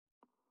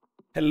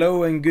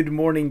Hello and good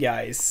morning,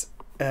 guys.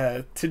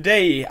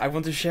 Today I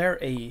want to share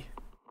a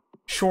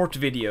short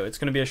video. It's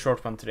going to be a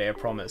short one today, I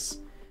promise,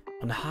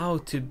 on how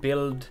to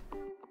build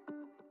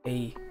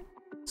a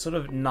sort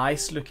of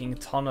nice looking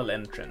tunnel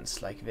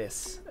entrance like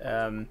this,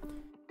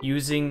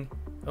 using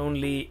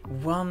only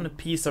one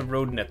piece of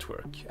road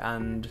network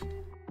and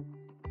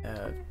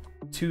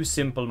two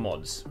simple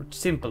mods.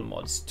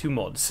 Two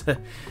mods.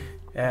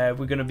 We're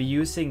going to be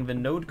using the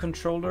Node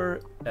Controller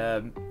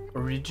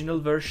original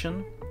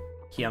version,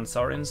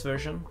 Kiansarin's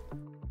version,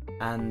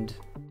 and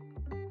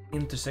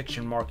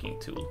intersection marking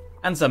tool,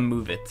 and some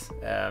move it.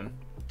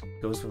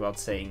 Goes without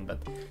saying, but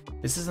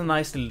this is a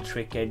nice little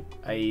trick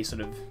I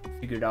sort of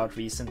figured out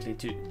recently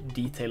to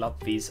detail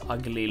up these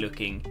ugly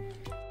looking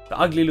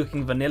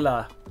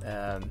vanilla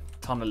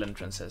tunnel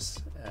entrances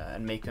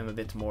and make them a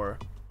bit more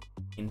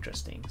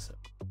interesting.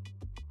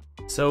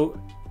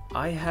 So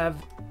I have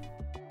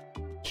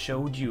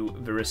showed you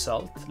the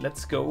result.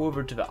 Let's go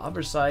over to the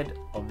other side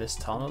of this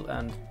tunnel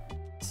and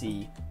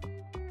see.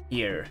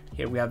 Here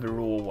we have the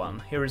raw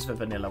one, here is the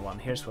vanilla one,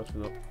 here's what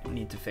we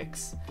need to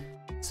fix.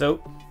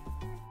 So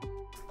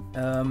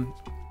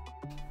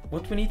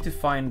what we need to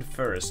find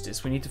first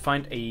is we need to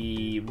find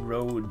a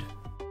road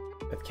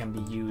that can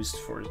be used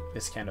for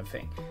this kind of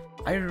thing.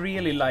 I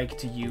really like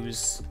to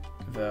use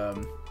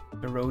the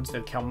roads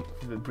that come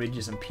with the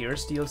Bridges and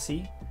Piers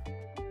DLC,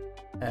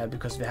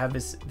 because they have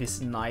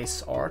this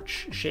nice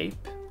arch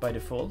shape by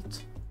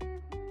default.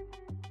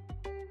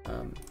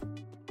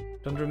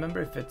 Don't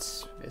remember if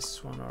it's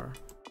this one or...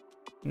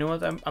 You know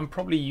what, I'm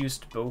probably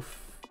used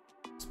both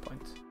at this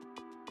point.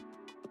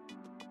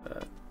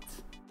 But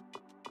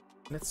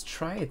let's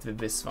try it with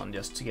this one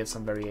just to get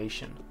some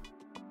variation.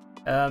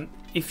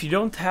 If you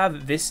don't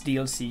have this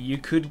DLC, you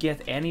could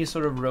get any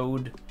sort of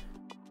road,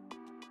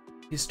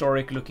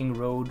 historic looking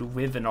road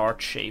with an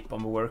arch shape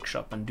on the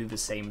workshop and do the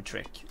same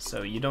trick.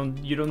 So you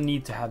don't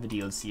need to have a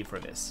DLC for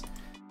this.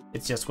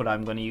 It's just what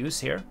I'm going to use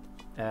here,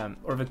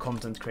 or the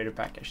content creator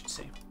pack, I should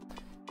say.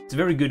 It's a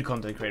very good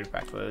content creator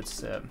pack, but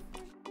it's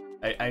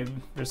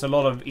there's a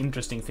lot of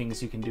interesting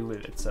things you can do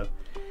with it. So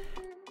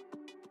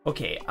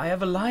okay, I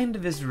have aligned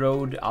this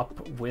road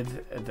up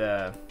with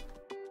the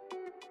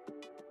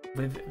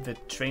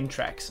train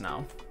tracks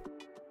now.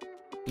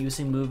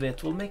 Using Move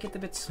It, we'll make it a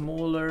bit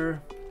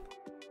smaller.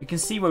 You can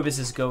see where this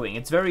is going.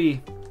 It's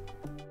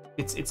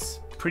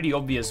pretty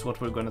obvious what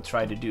we're going to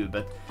try to do,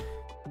 but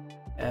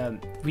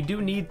we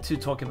do need to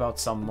talk about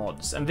some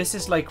mods, and this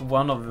is like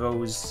one of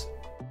those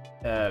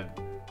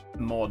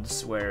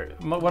mods where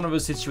one of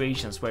those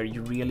situations where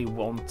you really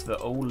want the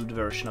old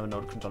version of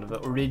Node Controller,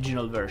 the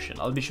original version.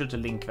 I'll be sure to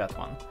link that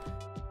one.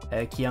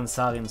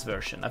 Kiansarin's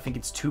version. I think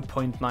it's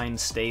 2.9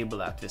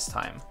 stable at this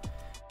time,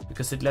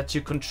 because it lets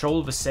you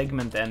control the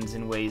segment ends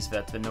in ways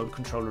that the Node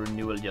Controller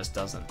renewal just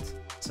doesn't.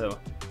 So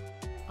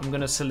I'm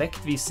gonna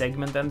select these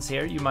segment ends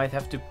here. You might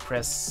have to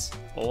press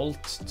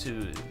Alt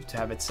to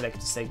have it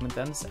select the segment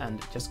ends,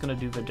 and just gonna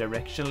do the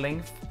direction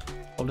length,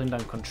 holding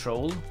down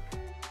Control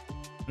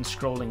and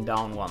scrolling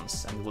down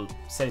once, and we'll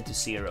set it to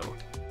 0.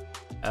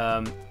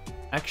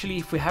 Actually,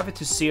 if we have it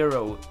to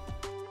 0,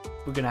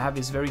 we're gonna have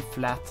this very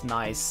flat,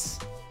 nice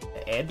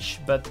edge,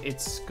 but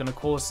it's gonna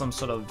cause some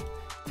sort of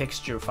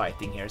texture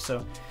fighting here.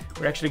 So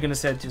we're actually gonna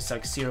set it to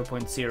like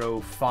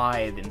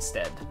 0.05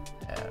 instead.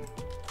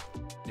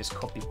 Just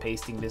copy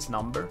pasting this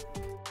number.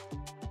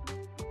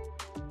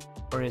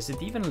 Or is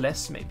it even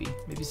less, maybe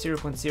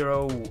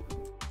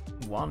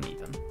 0.01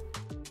 even.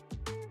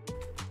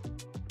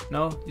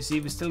 No, you see,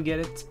 we still get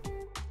it.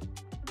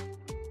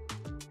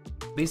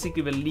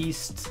 Basically the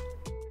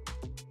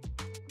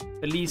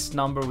least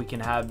number we can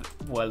have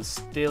while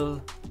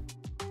still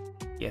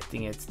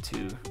getting it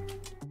to...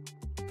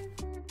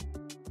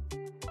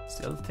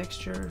 Still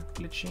texture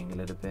glitching a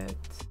little bit.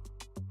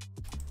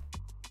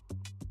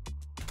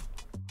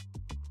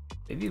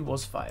 Maybe it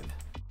was 5.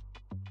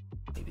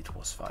 Maybe it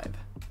was 5.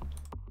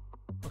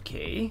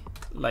 Okay,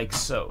 like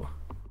so.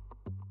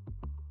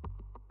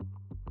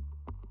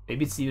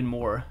 Maybe it's even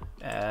more.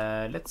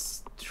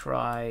 Let's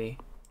try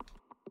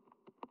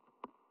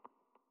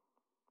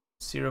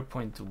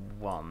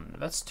 0.1.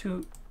 That's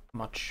too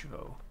much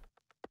though.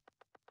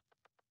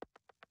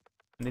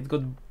 And it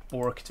got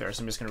borked there,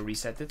 so I'm just gonna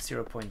reset it.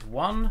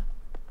 0.1.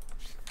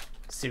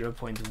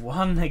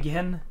 0.1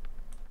 again.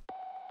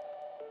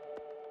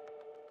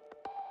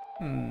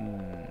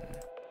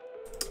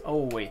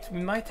 Oh wait,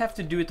 we might have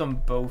to do it on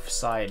both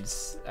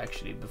sides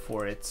actually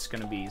before it's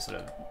gonna be sort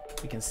of,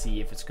 we can see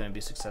if it's gonna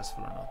be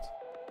successful or not.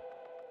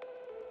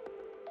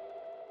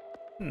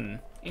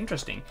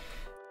 Interesting.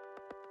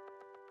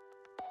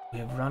 We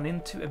have run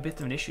into a bit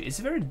of an issue. Is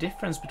there a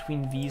difference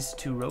between these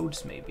two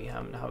roads maybe,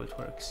 how it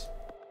works?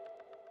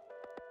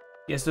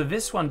 Yeah, so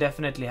this one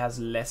definitely has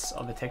less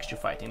of the texture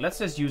fighting. Let's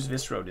just use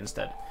this road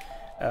instead.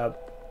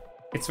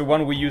 It's the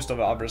one we used on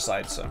the other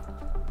side, so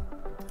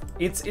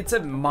it's a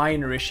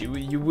minor issue.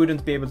 You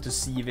wouldn't be able to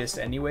see this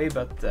anyway,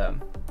 but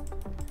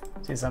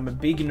since I'm a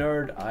big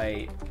nerd,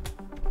 I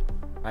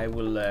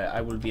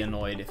will be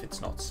annoyed if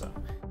it's not so.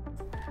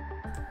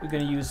 we're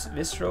gonna use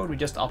this road. We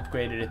just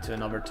upgraded it to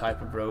another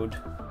type of road.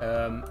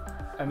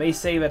 I may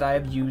say that I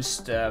have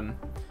used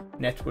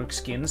network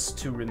skins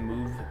to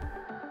remove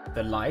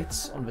the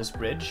lights on this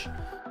bridge.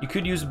 You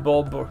could use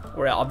Bob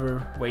or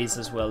other ways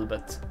as well,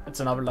 but it's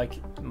another like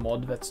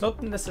mod that's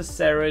not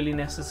necessarily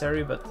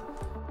necessary, but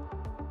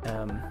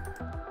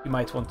you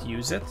might want to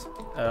use it.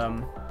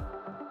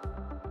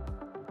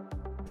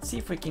 Let's see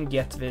if we can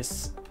get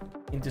this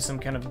into some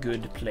kind of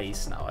good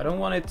place now. I don't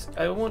want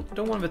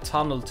the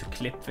tunnel to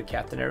clip the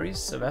catenaries,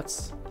 so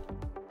that's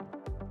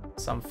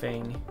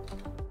something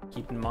to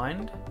keep in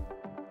mind.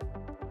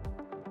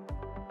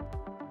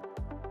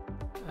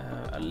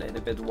 A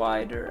little bit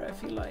wider, I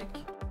feel like.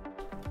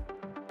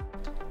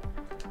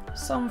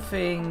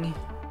 Something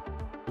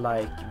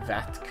like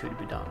that could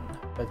be done,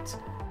 but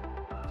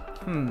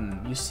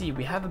you see,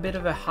 we have a bit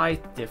of a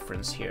height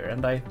difference here,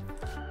 and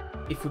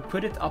if we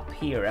put it up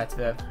here at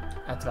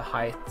the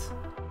height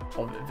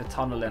of the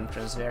tunnel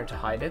entrance there to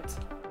hide it,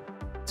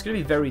 it's gonna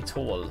be very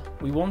tall.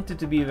 We want it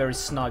to be a very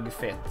snug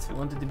fit. We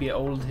want it to be an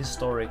old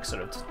historic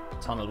sort of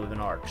tunnel with an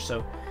arch.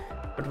 So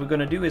what we're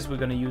gonna do is we're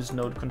gonna use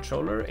Node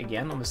Controller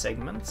again on the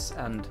segments,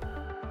 and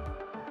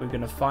we're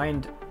gonna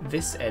find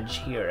this edge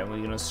here, and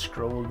we're gonna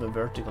scroll the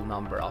vertical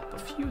number up a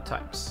few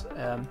times.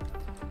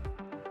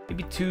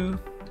 Maybe 2.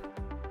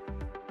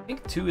 I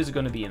think 2 is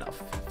gonna be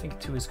enough.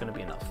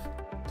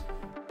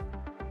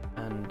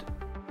 And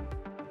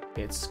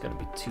it's gonna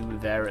be 2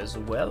 there as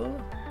well.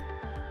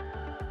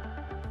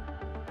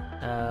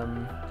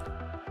 I'm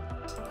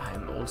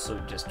also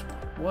just,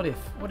 what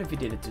if we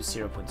did it to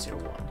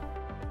 0.01?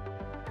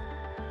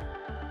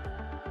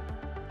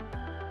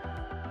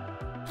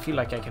 I feel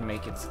like I can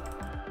make it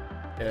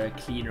a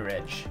cleaner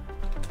edge.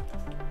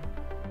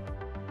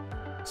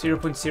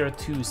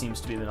 0.02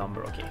 seems to be the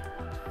number. Okay,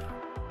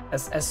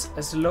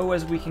 as low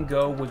as we can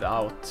go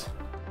without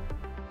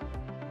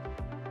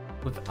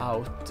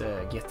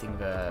getting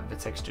the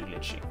texture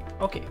glitching.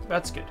 Okay,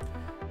 that's good.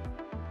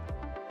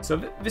 So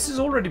this is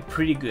already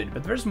pretty good,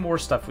 but there's more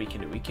stuff we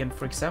can do. We can,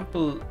 for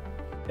example,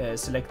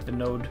 select the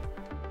node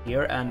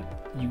here and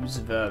use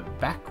the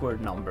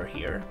backward number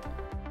here.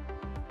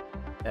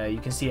 You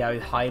can see how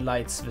it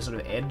highlights the sort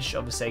of edge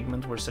of the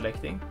segment we're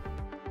selecting.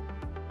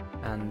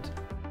 And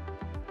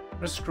I'm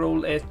gonna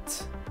scroll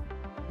it,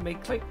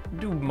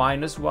 do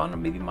 -1 or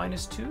maybe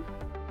 -2.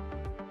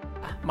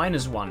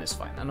 -1 is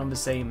fine, and on the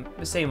same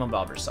on the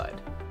other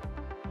side.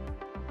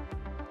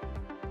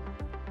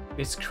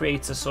 This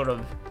creates a sort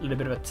of little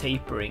bit of a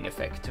tapering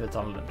effect to the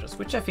tunnel entrance,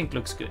 which I think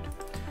looks good.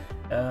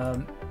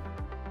 You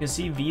can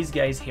see these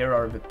guys here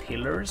are the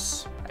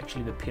pillars,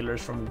 actually the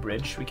pillars from the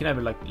bridge. We can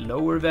either like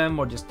lower them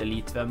or just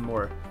delete them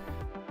or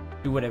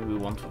do whatever we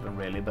want with them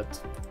really,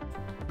 but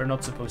we're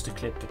not supposed to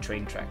clip the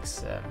train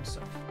tracks.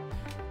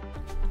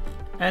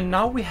 And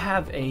now we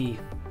have a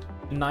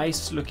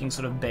nice looking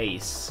sort of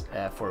base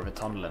for the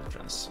tunnel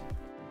entrance.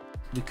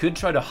 We could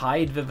try to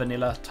hide the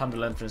vanilla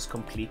tunnel entrance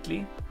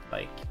completely,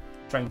 like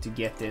trying to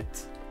get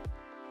it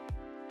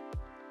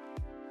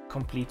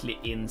completely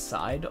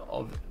inside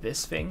of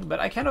this thing, but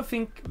I kind of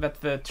think that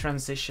the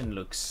transition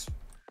looks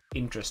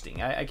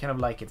interesting. I kind of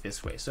like it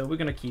this way, so we're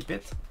gonna keep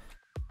it.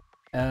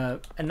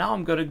 And now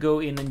I'm gonna go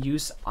in and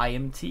use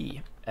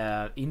IMT,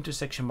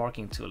 intersection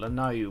marking tool. And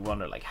now you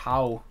wonder, like,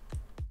 how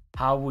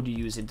would you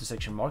use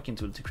intersection marking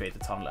tool to create a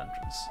tunnel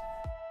entrance?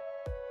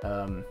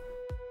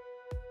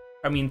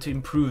 I mean, to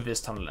improve this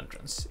tunnel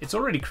entrance. It's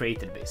already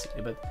created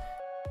basically, but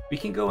we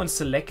can go and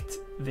select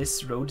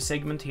this road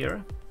segment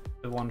here,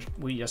 the one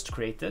we just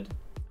created,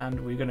 and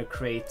we're gonna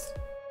create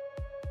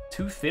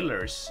 2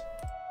 fillers.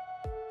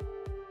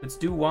 Let's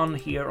do one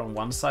here on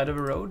one side of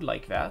a road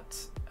like that,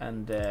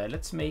 and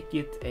let's make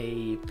it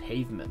a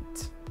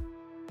pavement.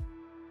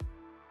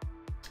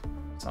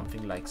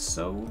 Something like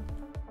so.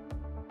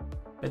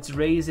 Let's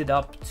raise it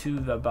up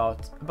to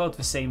about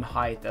the same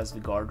height as the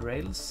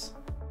guardrails.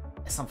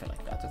 Something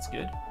like that, that's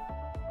good.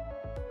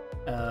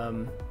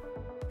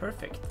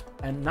 Perfect.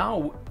 And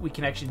now we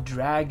can actually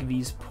drag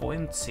these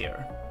points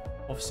here,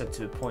 offset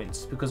to the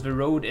points, because the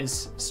road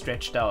is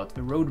stretched out.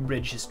 The road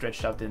bridge is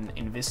stretched out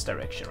in this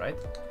direction, right?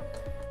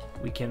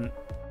 We can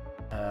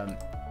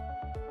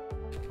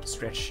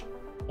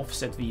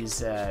offset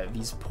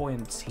these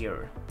points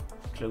here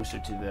closer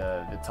to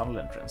the tunnel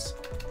entrance.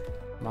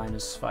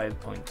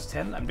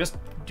 -5.10. I'm just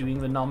doing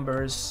the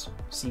numbers,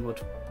 see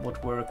what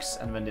works,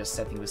 and then just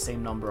setting the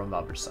same number on the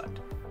other side.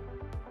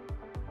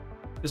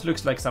 This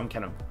looks like some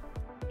kind of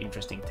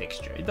interesting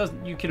texture. It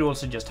doesn't. You could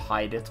also just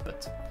hide it,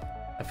 but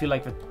I feel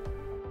like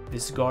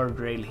this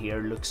guardrail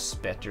here looks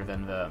better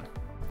than the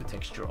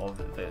texture of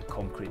the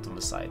concrete on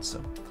the side.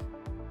 So,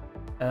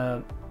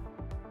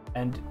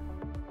 and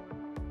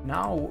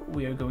now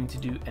we are going to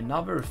do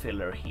another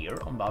filler here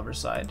on the other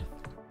side.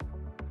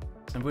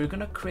 And we're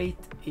gonna create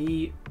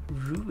a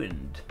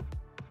ruined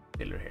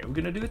filler here. We're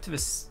gonna do it to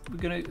this. We're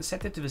gonna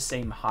set it to the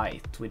same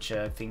height, which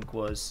I think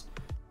was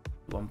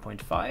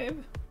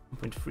 1.5,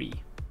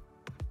 1.3,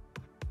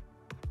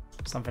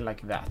 something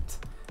like that.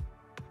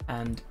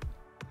 And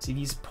See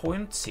these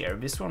points here?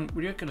 This one,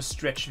 we're gonna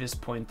stretch this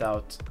point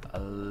out a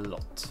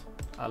lot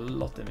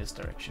in this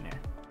direction here.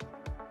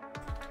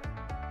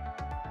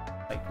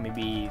 Like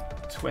maybe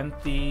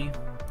 20.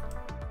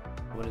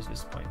 What is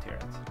this point here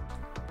at?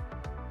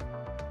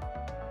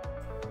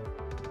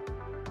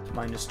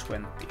 Minus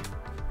 20.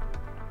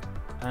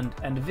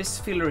 And this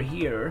filler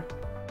here,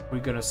 we're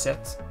gonna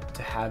set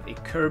to have a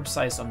curve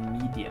size on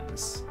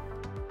medians.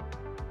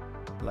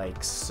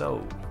 Like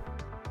so.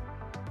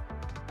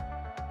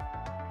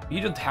 You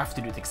don't have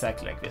to do it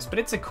exactly like this, but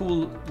it's a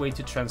cool way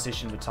to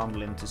transition the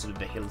tunnel into sort of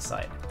the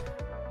hillside.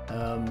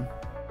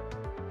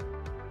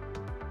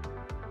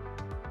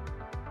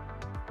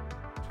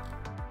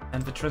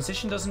 And the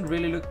transition doesn't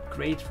really look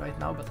great right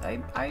now, but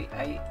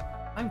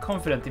I'm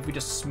confident if we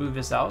just smooth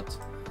this out,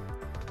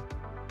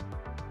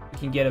 we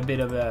can get a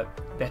bit of a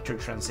better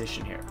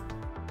transition here.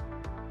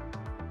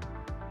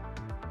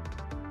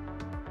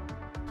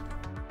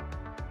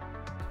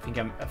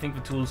 I think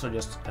the tools are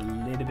just a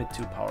little bit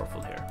too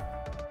powerful here.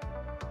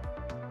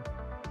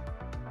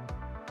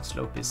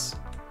 Slope is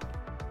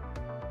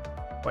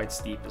quite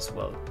steep as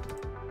well.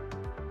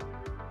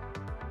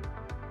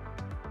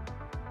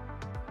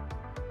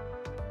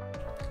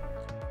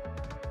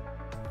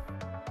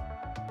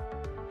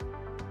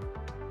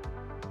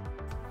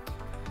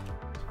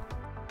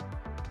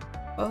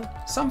 Well,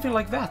 something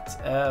like that.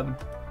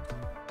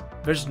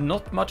 There's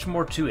not much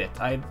more to it.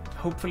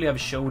 Hopefully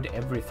I've showed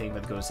everything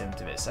that goes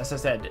into this. As I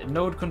said,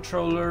 Node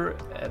Controller,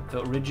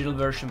 the original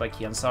version by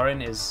Kian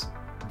Sarin, is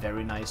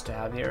very nice to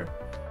have here.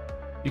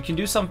 You can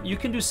do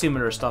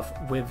similar stuff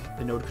with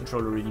the Node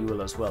Controller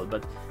renewal as well,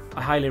 but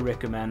I highly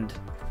recommend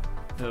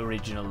the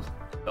original,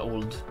 the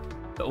old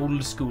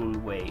school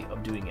way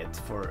of doing it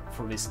for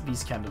this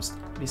kind of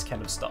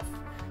stuff.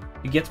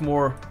 You get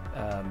more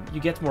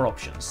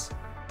options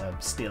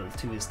still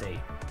to this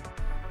day,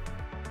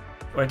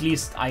 or at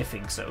least I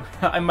think so.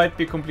 I might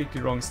be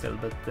completely wrong still,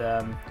 but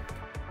yeah,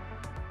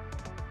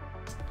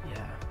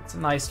 it's a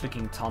nice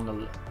looking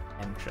tunnel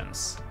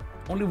entrance.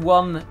 Only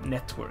one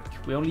network.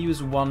 We only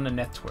use one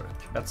network.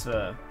 That's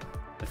the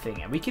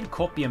thing. And we can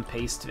copy and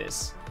paste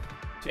this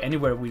to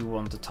anywhere we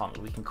want to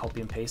tunnel. We can copy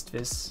and paste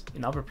this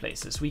in other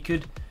places. We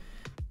could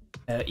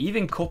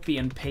even copy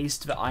and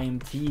paste the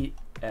IMT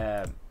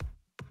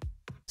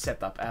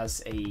setup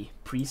as a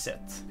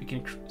preset. We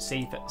can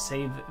save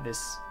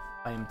this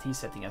IMT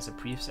setting as a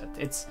preset.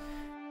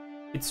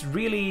 It's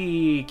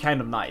really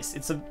kind of nice.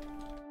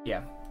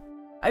 Yeah.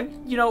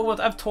 You know what?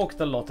 I've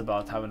talked a lot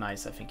about how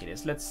nice I think it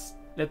is. Let's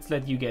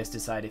let you guys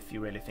decide if you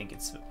really think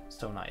it's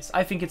so nice.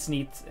 I think it's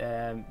neat.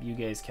 You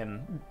guys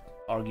can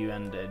argue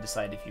and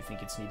decide if you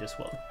think it's neat as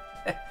well.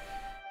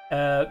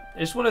 I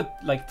just want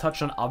to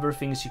touch on other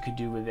things you could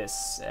do with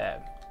this.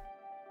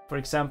 For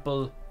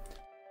example,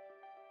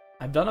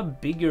 I've done a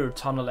bigger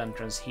tunnel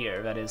entrance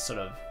here that is sort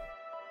of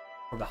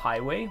for the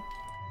highway,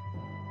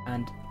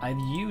 and I've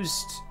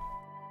used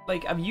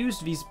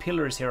these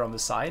pillars here on the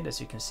side, as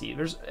you can see.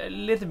 There's a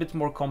little bit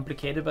more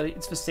complicated, but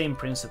it's the same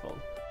principle.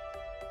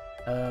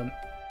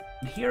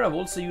 Here I've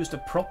also used a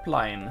prop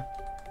line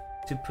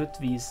to put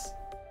these.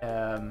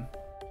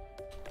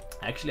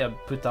 Actually, I've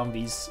put down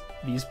these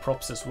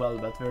props as well,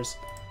 but there's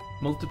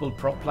multiple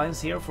prop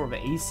lines here for the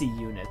AC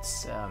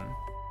units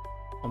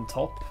on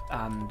top,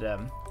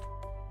 and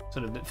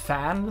sort of the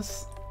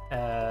fans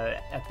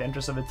at the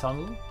entrance of the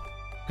tunnel,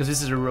 because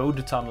this is a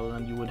road tunnel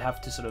and you would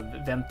have to sort of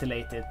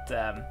ventilate it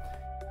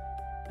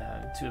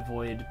to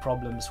avoid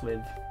problems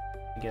with,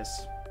 I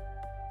guess,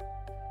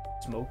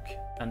 smoke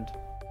and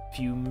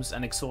fumes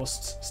and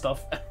exhaust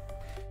stuff.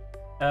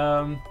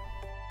 And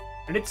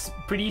it's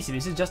pretty easy.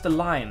 This is just a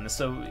line,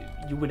 so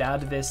you would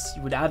add this.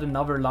 You would add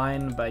another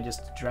line by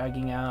just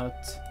dragging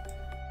out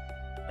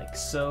like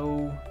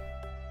so,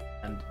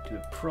 and do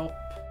a prop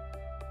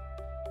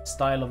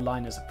style of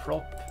line as a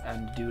prop,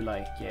 and do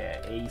like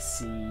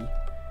AC. You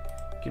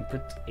can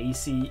put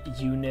AC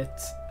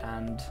unit,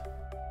 and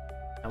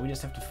we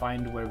just have to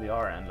find where we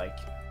are and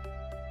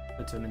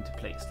put them into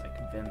place.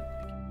 Then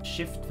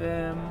shift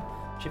them.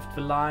 Shift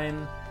the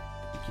line.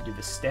 You can do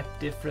the step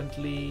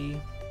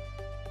differently.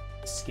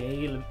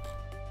 Scale. You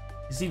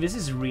see, this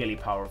is really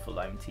powerful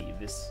IMT.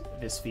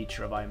 This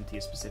feature of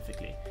IMT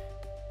specifically.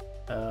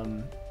 Now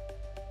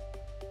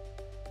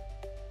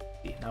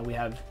we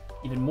have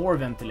even more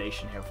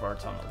ventilation here for our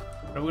tunnel.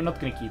 But we're not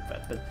going to keep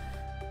that. But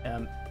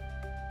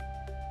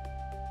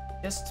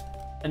just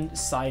a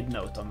side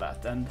note on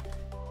that, and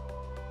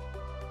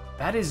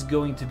that is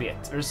going to be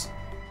it.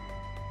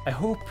 I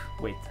hope.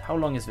 Wait, how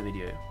long is the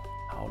video?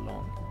 How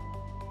long?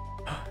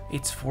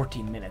 It's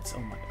 14 minutes.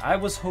 Oh my god. I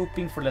was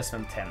hoping for less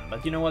than 10,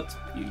 but you know what?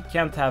 You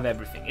can't have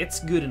everything. It's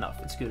good enough.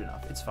 It's good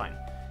enough. It's fine.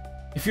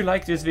 If you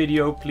like this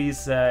video,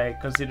 please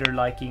consider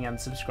liking and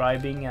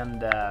subscribing,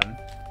 and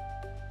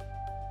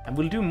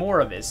we'll do more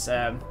of this.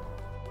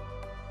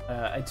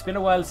 It's been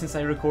a while since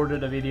I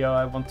recorded a video.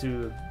 I want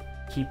to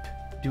keep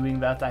doing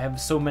that. I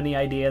have so many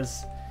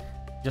ideas.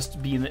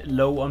 Just been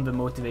low on the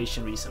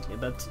motivation recently,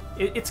 but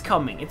it's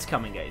coming. It's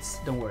coming, guys.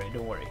 Don't worry.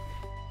 Don't worry.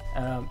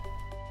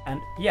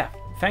 And yeah,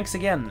 thanks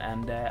again,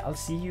 and I'll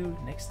see you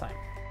next time.